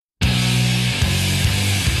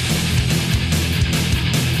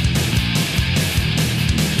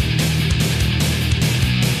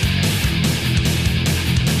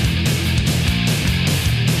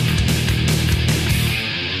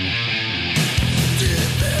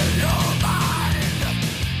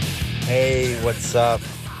What's up?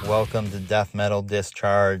 Welcome to Death Metal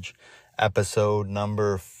Discharge, episode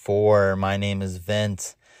number 4. My name is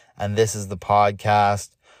Vince, and this is the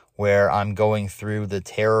podcast where I'm going through the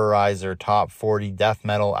Terrorizer top 40 death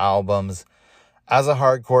metal albums as a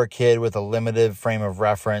hardcore kid with a limited frame of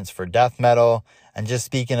reference for death metal, and just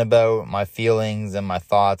speaking about my feelings and my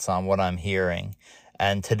thoughts on what I'm hearing.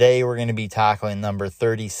 And today we're going to be tackling number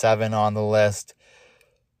 37 on the list,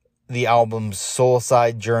 the album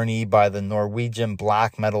Soulside Journey by the Norwegian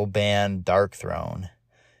black metal band Darkthrone.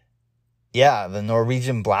 Yeah, the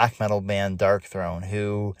Norwegian black metal band Darkthrone,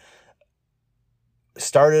 who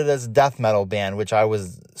started as a death metal band, which I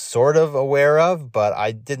was sort of aware of, but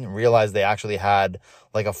I didn't realize they actually had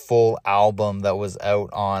like a full album that was out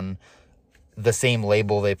on the same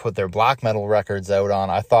label they put their black metal records out on.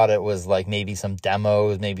 I thought it was like maybe some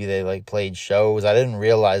demos, maybe they like played shows. I didn't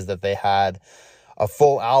realize that they had a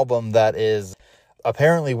full album that is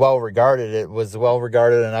apparently well regarded. It was well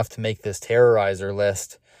regarded enough to make this Terrorizer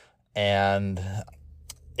list, and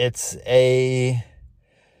it's a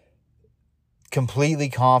completely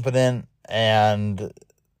competent and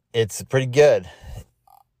it's pretty good.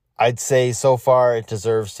 I'd say so far it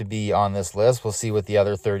deserves to be on this list. We'll see what the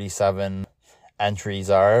other 37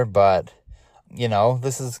 entries are, but you know,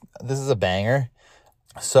 this is a banger.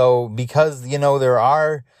 So because, you know, there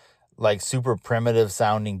are like super primitive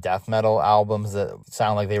sounding death metal albums that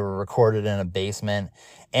sound like they were recorded in a basement,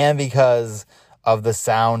 and because of the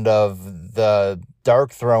sound of the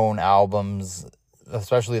Darkthrone albums,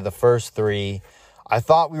 especially the first 3, I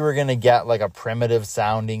thought we were going to get like a primitive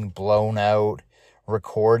sounding blown out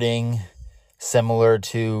recording similar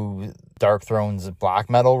to Darkthrone's black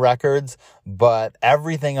metal records, but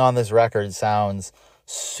everything on this record sounds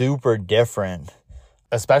super different.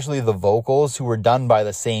 Especially the vocals, who were done by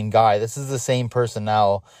the same guy. This is the same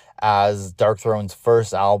personnel as Darkthrone's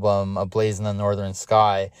first album, A Blaze in the Northern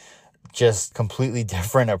Sky. Just completely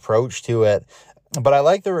different approach to it. But I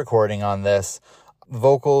like the recording on this.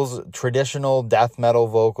 Vocals, traditional death metal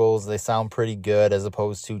vocals, they sound pretty good as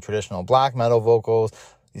opposed to traditional black metal vocals.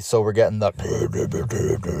 So we're getting the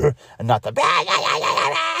and not the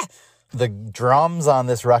the drums on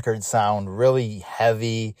this record sound really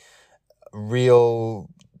heavy, real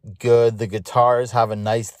good. The guitars have a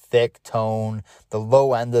nice thick tone. The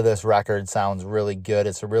low end of this record sounds really good.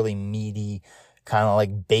 It's a really meaty, kind of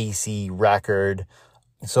like bassy record.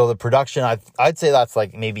 So the production, I'd say that's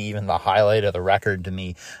like maybe even the highlight of the record to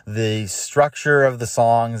me. The structure of the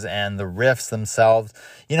songs and the riffs themselves,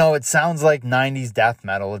 you know, it sounds like 90s death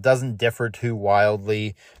metal. It doesn't differ too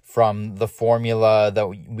wildly from the formula that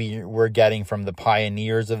we were getting from the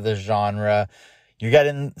pioneers of this genre. You're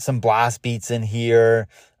getting some blast beats in here,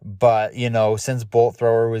 but, you know, since Bolt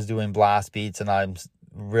Thrower was doing blast beats and I'm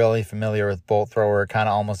really familiar with Bolt Thrower, it kind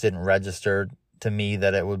of almost didn't register to me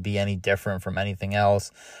that it would be any different from anything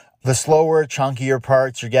else. The slower, chunkier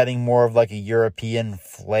parts, you're getting more of like a European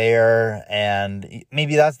flair, and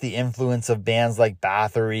maybe that's the influence of bands like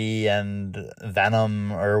Bathory and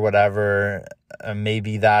Venom or whatever.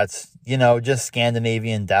 Maybe that's, you know, just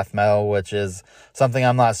Scandinavian death metal, which is something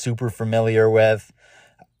I'm not super familiar with.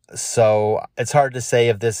 So it's hard to say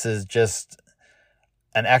if this is just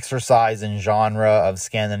an exercise in genre of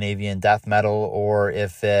Scandinavian death metal or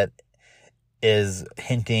if it is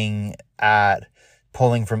hinting at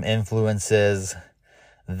pulling from influences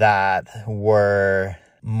that were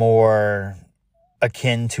more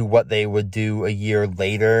akin to what they would do a year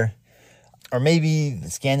later. Or maybe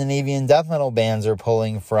Scandinavian death metal bands are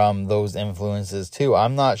pulling from those influences too.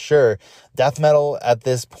 I'm not sure. Death metal at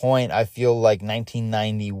this point, I feel like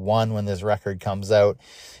 1991 when this record comes out,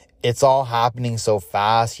 it's all happening so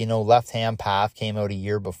fast. You know, Left Hand Path came out a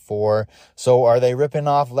year before. So are they ripping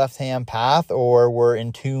off Left Hand Path, or were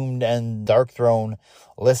Entombed and Darkthrone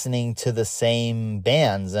listening to the same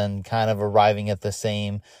bands and kind of arriving at the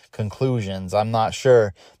same conclusions? I'm not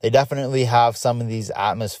sure. They definitely have some of these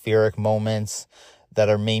atmospheric moments that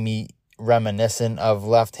are maybe reminiscent of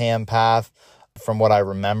Left Hand Path from what I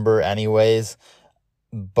remember anyways.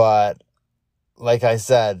 But like I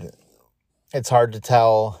said, it's hard to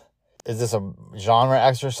tell. Is this a genre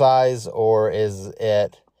exercise or is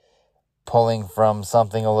it pulling from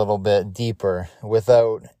something a little bit deeper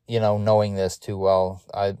without, you know, knowing this too well?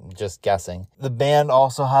 I'm just guessing. The band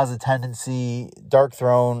also has a tendency,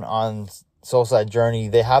 Darkthrone on Soulside Journey,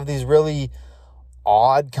 they have these really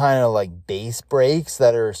odd kind of like bass breaks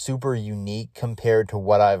that are super unique compared to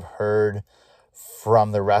what I've heard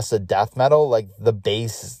from the rest of death metal. Like the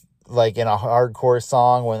bass, like in a hardcore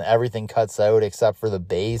song when everything cuts out except for the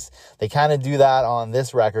bass, they kind of do that on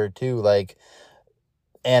this record too. Like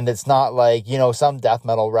And it's not like, you know, some death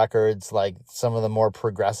metal records, like some of the more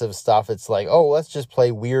progressive stuff, it's like, oh, let's just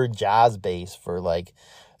play weird jazz bass for like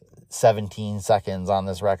 17 seconds on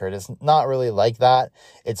this record. It's not really like that.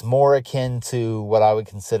 It's more akin to what I would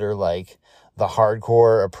consider like the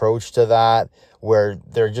hardcore approach to that, where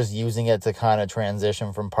they're just using it to kind of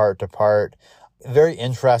transition from part to part. Very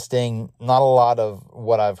interesting. Not a lot of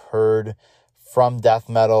what I've heard from death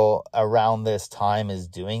metal around this time is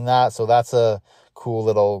doing that. So that's a cool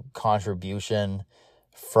little contribution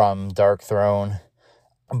from Darkthrone.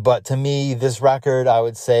 But to me, this record, I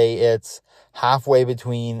would say it's halfway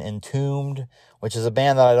between Entombed, which is a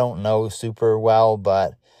band that I don't know super well,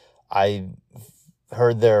 but I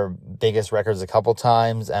heard their biggest records a couple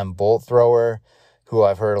times, and Bolt Thrower, who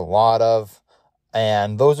I've heard a lot of.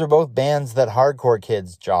 And those are both bands that hardcore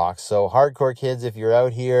kids jock. So hardcore kids, if you're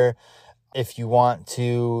out here, if you want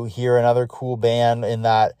to hear another cool band in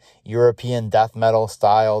that European death metal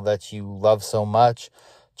style that you love so much,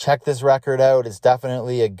 check this record out. It's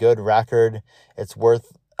definitely a good record. It's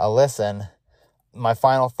worth a listen. My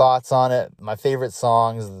final thoughts on it, my favorite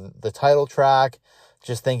songs, the title track,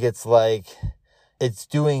 just think it's like, it's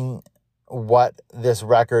doing what this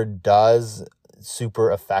record does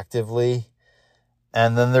super effectively.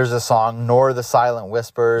 And then there's a song, Nor the Silent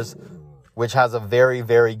Whispers, which has a very,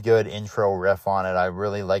 very good intro riff on it. I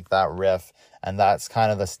really like that riff, and that's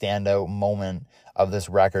kind of the standout moment of this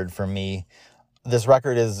record for me. This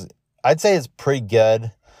record is, I'd say it's pretty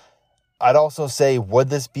good. I'd also say, would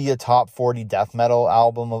this be a top 40 death metal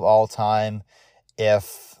album of all time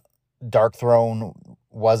if Darkthrone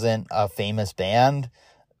wasn't a famous band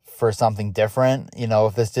for something different? You know,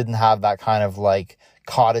 if this didn't have that kind of like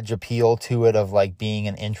cottage appeal to it of like being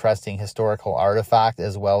an interesting historical artifact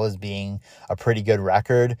as well as being a pretty good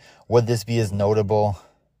record, would this be as notable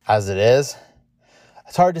as it is?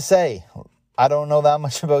 It's hard to say. I don't know that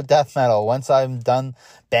much about death metal. Once I'm done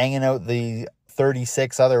banging out the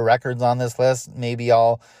 36 other records on this list, maybe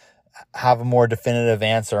I'll have a more definitive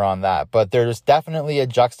answer on that. But there's definitely a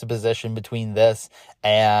juxtaposition between this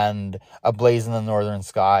and A Blaze in the Northern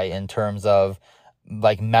Sky in terms of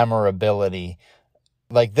like memorability.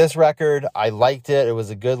 Like this record, I liked it. It was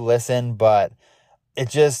a good listen, but it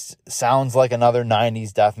just sounds like another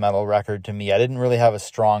 90s death metal record to me. I didn't really have a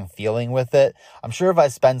strong feeling with it. I'm sure if I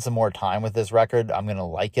spend some more time with this record, I'm going to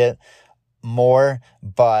like it more.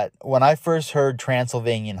 But when I first heard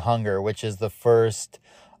Transylvanian Hunger, which is the first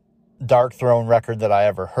Darkthrone record that I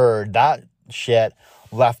ever heard, that shit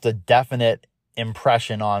left a definite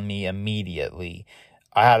impression on me immediately.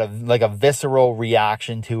 I had a visceral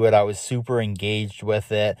reaction to it. I was super engaged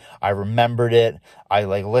with it. I remembered it. I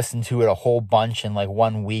listened to it a whole bunch in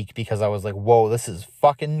 1 week because I was like, whoa, this is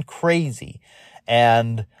fucking crazy.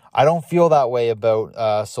 And I don't feel that way about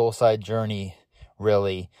Soulside Journey,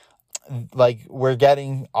 really. We're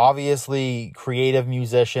getting obviously creative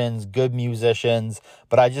musicians, good musicians,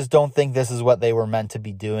 but I just don't think this is what they were meant to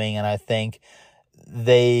be doing. And I think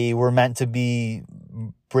they were meant to be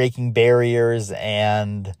breaking barriers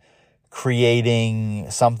and creating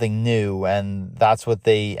something new, and that's what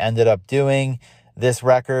they ended up doing. This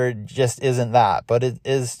record just isn't that, but it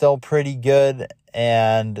is still pretty good,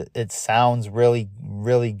 and it sounds really,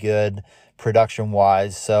 really good production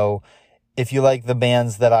wise. So if you like the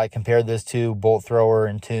bands that I compared this to, Bolt Thrower,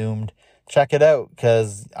 Entombed, check it out,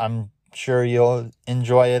 because I'm sure you'll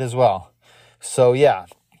enjoy it as well. So yeah,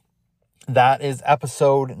 that is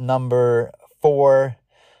episode number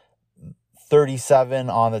 437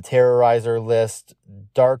 on the Terrorizer list.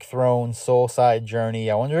 Darkthrone, Soulside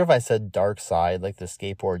Journey. I wonder if I said Dark Side, like the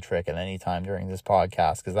skateboard trick, at any time during this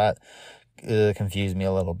podcast, because that confused me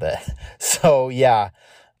a little bit. So yeah,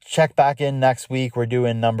 check back in next week. We're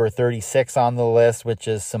doing number 36 on the list, which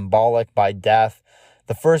is Symbolic by Death.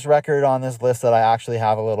 The first record on this list that I actually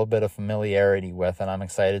have a little bit of familiarity with, and I'm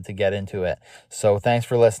excited to get into it. So thanks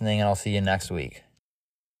for listening, and I'll see you next week.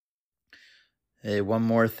 Hey, one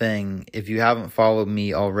more thing. If you haven't followed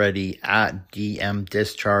me already at DM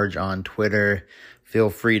Discharge on Twitter, feel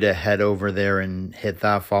free to head over there and hit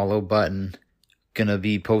that follow button. Gonna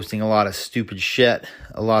be posting a lot of stupid shit,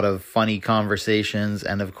 a lot of funny conversations,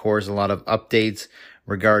 and of course a lot of updates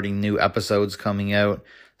regarding new episodes coming out.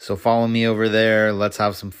 So follow me over there. Let's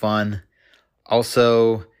have some fun.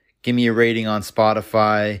 Also, give me a rating on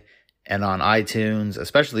Spotify and on iTunes,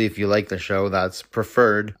 especially if you like the show. That's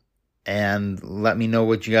preferred. And let me know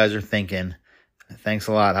what you guys are thinking. Thanks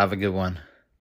a lot. Have a good one.